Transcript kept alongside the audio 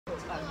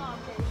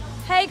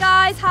Hey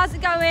guys, how's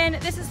it going?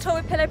 This is Tour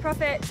with Pillow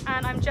Profits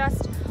and I'm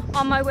just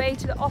on my way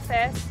to the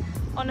office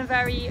on a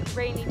very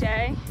rainy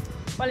day.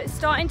 Well, it's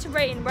starting to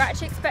rain. We're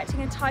actually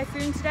expecting a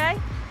typhoon today,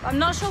 but I'm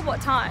not sure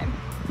what time.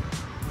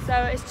 So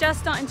it's just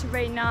starting to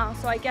rain now,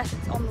 so I guess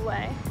it's on the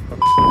way.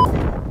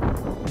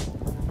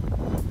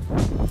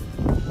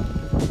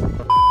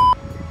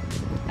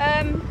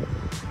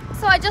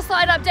 So I just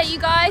thought I'd update you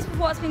guys with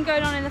what's been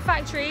going on in the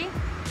factory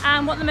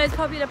and what the most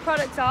popular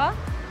products are.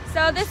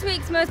 So this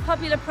week's most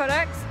popular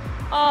products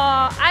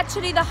are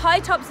actually the high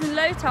tops and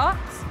low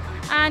tops,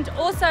 and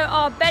also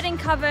our bedding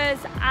covers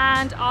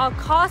and our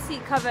car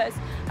seat covers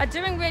are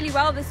doing really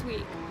well this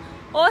week.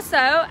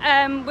 Also,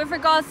 with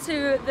regards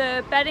to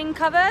the bedding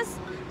covers,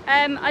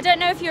 I don't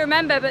know if you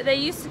remember, but they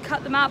used to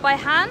cut them out by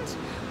hand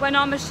when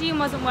our machine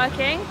wasn't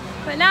working,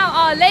 but now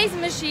our laser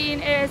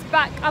machine is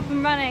back up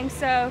and running,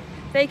 so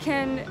they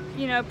can,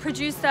 you know,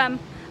 produce them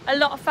a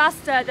lot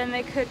faster than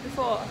they could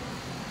before.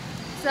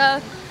 So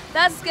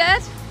that's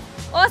good.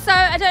 Also,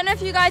 I don't know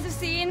if you guys have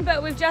seen,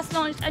 but we've just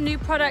launched a new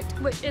product,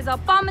 which is our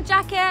bomber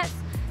jackets.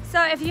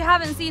 So if you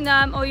haven't seen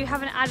them or you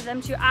haven't added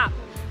them to your app,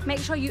 make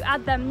sure you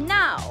add them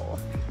now,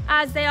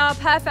 as they are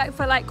perfect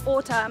for like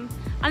autumn.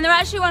 And they're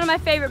actually one of my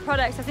favorite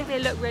products. I think they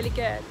look really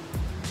good.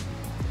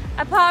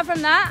 Apart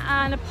from that,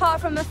 and apart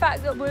from the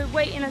fact that we're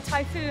waiting a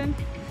typhoon,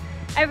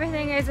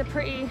 everything is a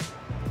pretty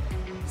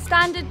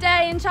standard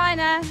day in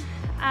China,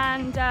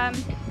 and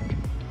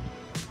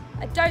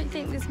I don't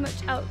think there's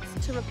much else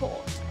to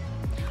report.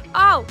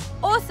 Oh,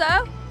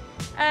 also,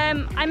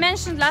 I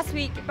mentioned last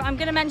week, but I'm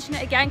going to mention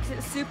it again because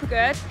it's super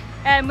good.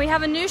 We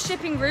have a new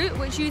shipping route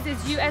which uses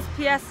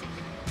USPS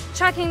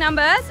tracking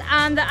numbers,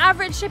 and the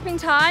average shipping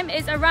time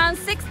is around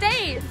 6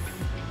 days,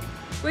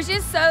 which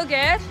is so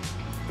good.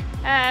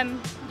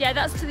 Yeah,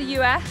 that's to the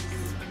US.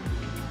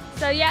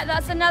 So yeah,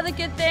 that's another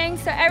good thing.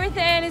 So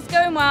everything is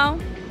going well.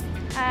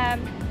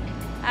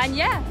 And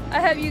yeah,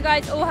 I hope you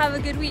guys all have a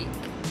good week.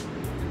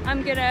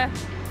 I'm gonna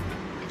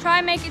try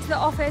and make it to the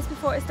office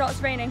before it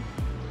starts raining.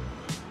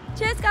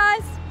 Cheers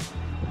guys!